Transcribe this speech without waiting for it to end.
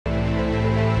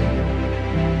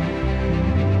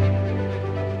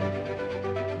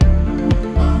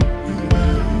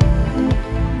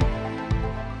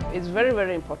very,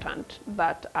 very important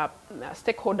that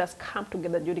stakeholders come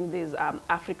together during this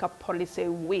Africa Policy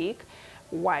Week.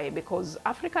 Why? Because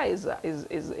Africa is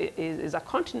a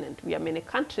continent. We are many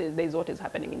countries. There is what is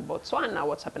happening in Botswana,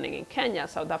 what's happening in Kenya,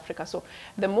 South Africa. So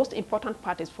the most important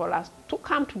part is for us to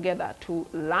come together to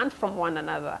learn from one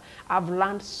another. I've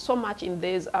learned so much in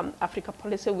this Africa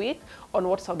Policy Week on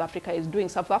what South Africa is doing.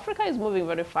 South Africa is moving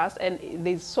very fast, and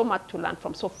there's so much to learn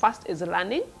from. So first is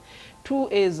learning. Two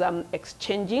is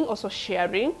exchanging, also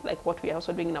sharing, like what we are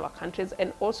also doing in our countries,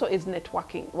 and also is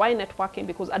networking. Why networking?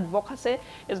 Because advocacy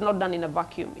is not done in a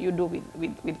vacuum. You do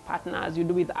with partners, you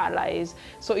do with allies.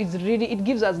 So it's really, it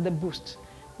gives us the boost.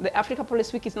 The Africa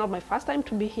Policy Week is not my first time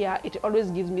to be here. It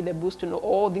always gives me the boost to know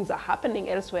all things are happening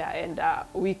elsewhere, and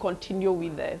we continue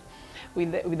with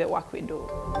the work we do.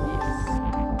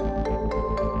 Yes.